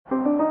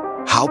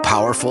How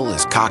powerful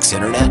is Cox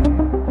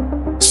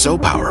Internet? So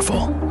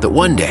powerful that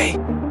one day,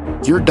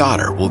 your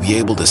daughter will be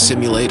able to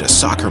simulate a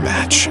soccer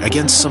match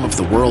against some of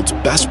the world's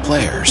best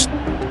players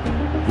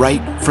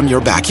right from your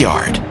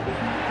backyard.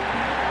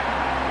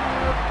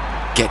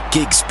 Get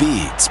gig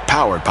speeds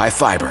powered by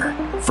fiber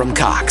from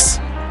Cox.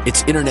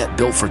 It's internet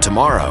built for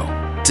tomorrow,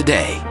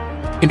 today.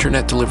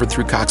 Internet delivered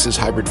through Cox's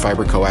hybrid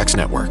fiber coax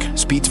network.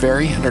 Speeds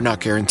vary and are not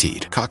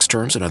guaranteed. Cox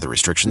terms and other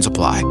restrictions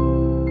apply.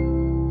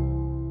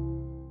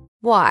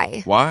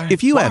 Why?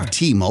 If you have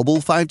T-Mobile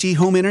 5G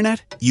home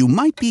internet, you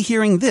might be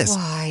hearing this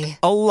Why?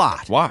 a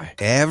lot. Why?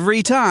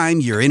 Every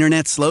time your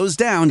internet slows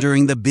down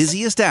during the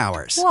busiest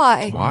hours.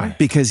 Why?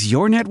 Because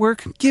your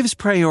network gives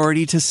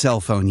priority to cell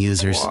phone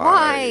users.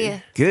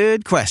 Why?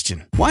 Good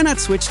question. Why not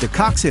switch to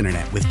Cox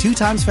Internet with 2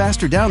 times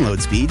faster download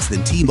speeds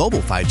than T-Mobile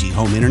 5G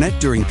home internet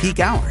during peak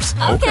hours?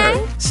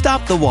 Okay.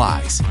 Stop the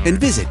whys and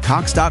visit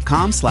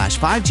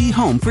cox.com/5G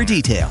home for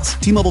details.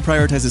 T-Mobile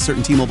prioritizes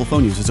certain T-Mobile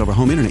phone users over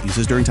home internet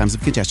users during times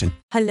of congestion.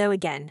 Hello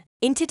again.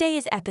 In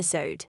today's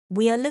episode,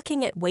 we are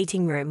looking at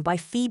Waiting Room by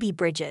Phoebe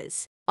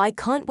Bridgers. I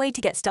can't wait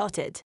to get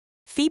started.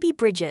 Phoebe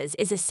Bridgers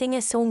is a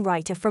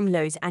singer-songwriter from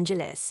Los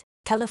Angeles,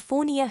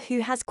 California who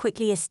has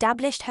quickly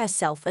established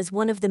herself as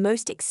one of the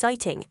most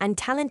exciting and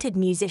talented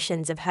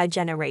musicians of her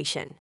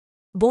generation.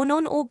 Born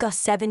on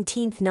August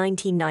 17,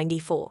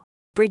 1994,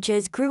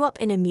 Bridgers grew up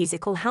in a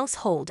musical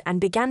household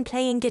and began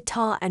playing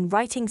guitar and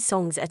writing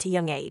songs at a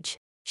young age.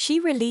 She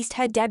released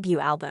her debut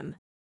album,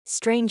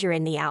 Stranger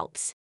in the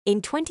Alps, in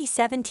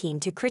 2017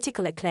 to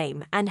critical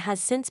acclaim and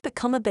has since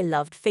become a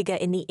beloved figure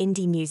in the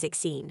indie music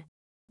scene.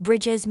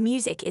 Bridgers'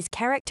 music is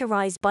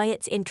characterized by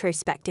its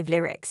introspective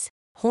lyrics,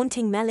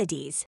 haunting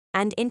melodies,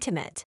 and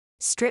intimate,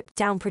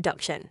 stripped-down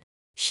production.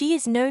 She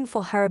is known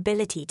for her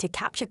ability to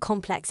capture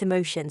complex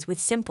emotions with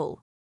simple,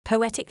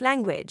 poetic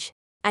language,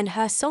 and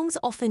her songs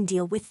often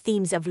deal with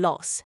themes of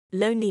loss,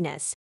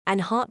 loneliness,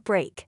 and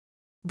heartbreak.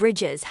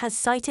 Bridgers has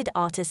cited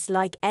artists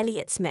like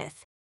Elliott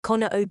Smith,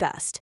 Connor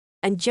Oberst,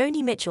 and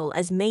Joni Mitchell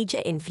as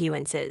major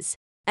influences,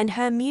 and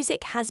her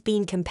music has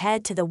been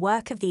compared to the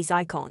work of these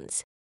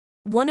icons.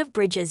 One of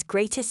Bridgers'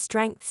 greatest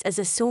strengths as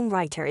a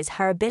songwriter is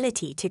her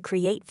ability to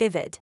create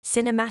vivid,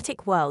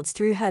 cinematic worlds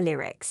through her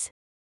lyrics.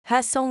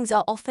 Her songs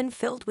are often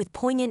filled with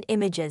poignant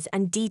images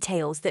and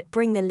details that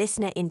bring the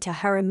listener into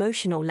her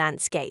emotional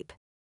landscape.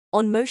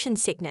 On Motion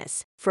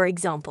Sickness, for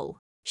example,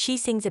 she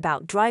sings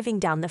about driving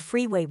down the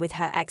freeway with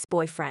her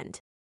ex-boyfriend,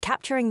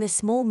 capturing the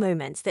small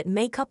moments that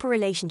make up a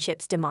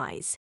relationship's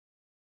demise.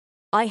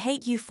 I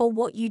hate you for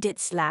what you did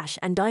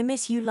 / and I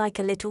miss you like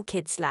a little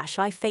kid /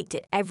 I faked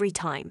it every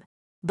time.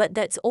 But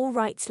that's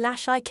alright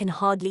 / I can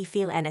hardly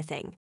feel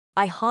anything.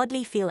 I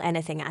hardly feel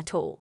anything at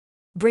all.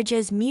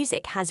 Bridgers'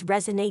 music has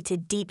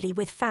resonated deeply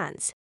with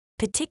fans,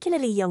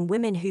 particularly young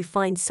women who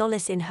find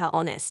solace in her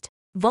honest,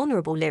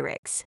 vulnerable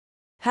lyrics.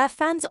 Her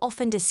fans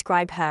often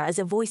describe her as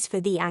a voice for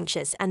the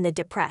anxious and the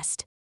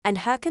depressed, and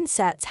her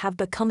concerts have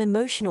become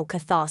emotional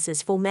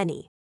catharsis for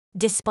many.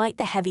 Despite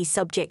the heavy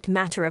subject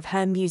matter of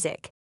her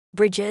music,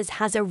 Bridgers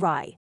has a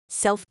wry,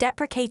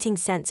 self-deprecating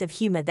sense of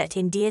humor that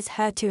endears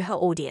her to her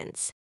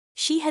audience.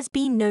 She has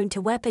been known to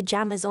wear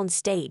pajamas on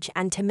stage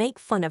and to make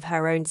fun of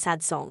her own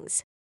sad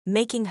songs,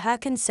 making her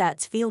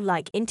concerts feel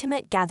like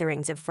intimate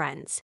gatherings of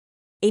friends.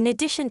 In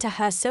addition to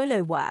her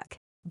solo work,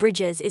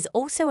 Bridgers is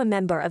also a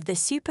member of the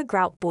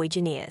supergroup Boy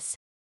Genius,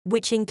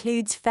 which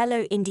includes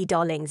fellow indie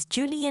darlings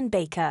Julian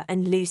Baker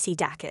and Lucy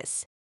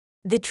Dacus.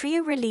 The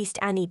trio released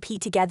an EP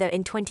together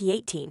in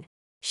 2018,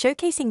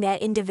 showcasing their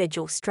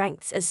individual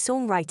strengths as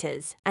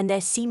songwriters and their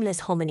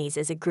seamless harmonies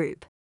as a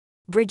group.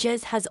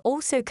 Bridgers has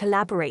also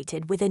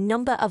collaborated with a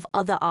number of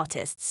other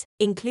artists,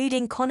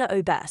 including Connor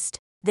Oberst,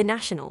 The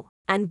National,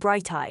 and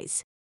Bright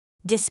Eyes.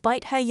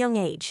 Despite her young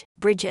age,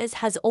 Bridgers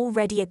has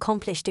already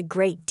accomplished a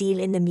great deal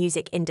in the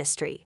music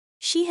industry.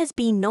 She has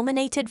been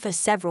nominated for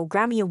several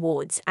Grammy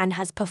Awards and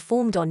has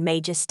performed on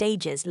major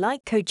stages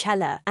like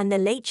Coachella and The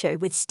Late Show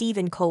with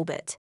Stephen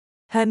Colbert.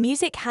 Her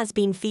music has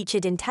been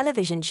featured in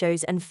television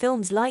shows and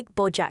films like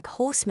BoJack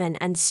Horseman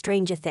and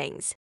Stranger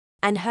Things,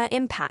 and her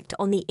impact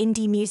on the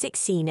indie music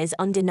scene is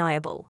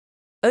undeniable.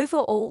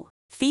 Overall,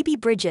 Phoebe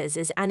Bridgers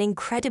is an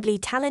incredibly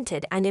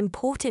talented and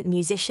important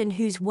musician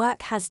whose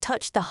work has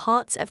touched the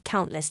hearts of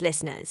countless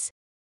listeners.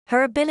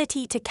 Her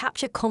ability to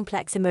capture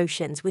complex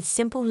emotions with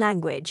simple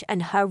language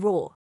and her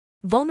raw,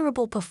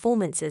 vulnerable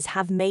performances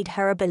have made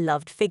her a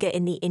beloved figure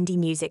in the indie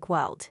music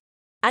world.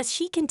 As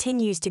she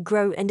continues to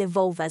grow and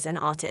evolve as an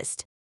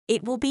artist,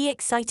 it will be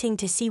exciting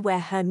to see where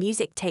her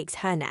music takes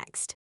her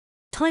next.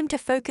 Time to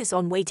focus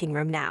on Waiting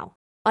Room now.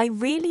 I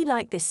really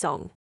like this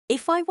song.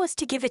 If I was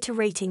to give it a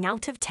rating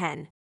out of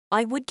 10,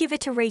 I would give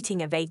it a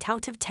rating of 8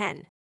 out of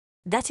 10.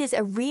 That is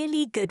a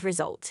really good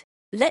result.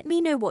 Let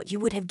me know what you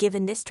would have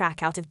given this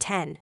track out of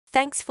 10.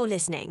 Thanks for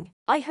listening.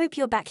 I hope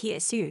you're back here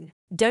soon.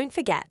 Don't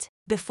forget,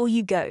 before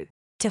you go,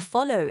 to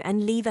follow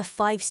and leave a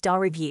 5-star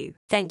review.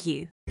 Thank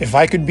you. If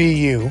I could be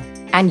you.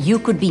 And you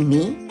could be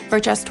me for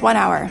just 1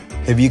 hour.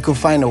 If you could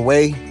find a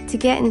way to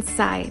get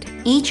inside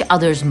each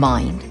other's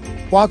mind.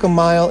 Walk a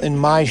mile in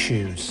my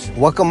shoes.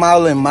 Walk a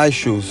mile in my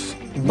shoes.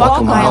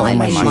 Walk a mile in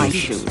my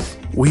shoes.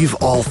 We've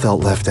all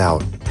felt left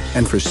out,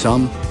 and for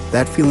some,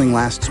 that feeling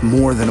lasts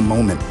more than a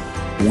moment.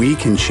 We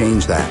can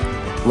change that.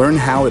 Learn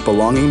how at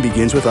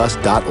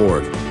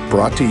belongingbeginswithus.org.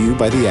 Brought to you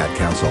by the Ad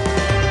Council.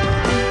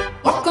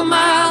 Walk a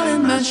mile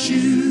in my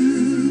shoes.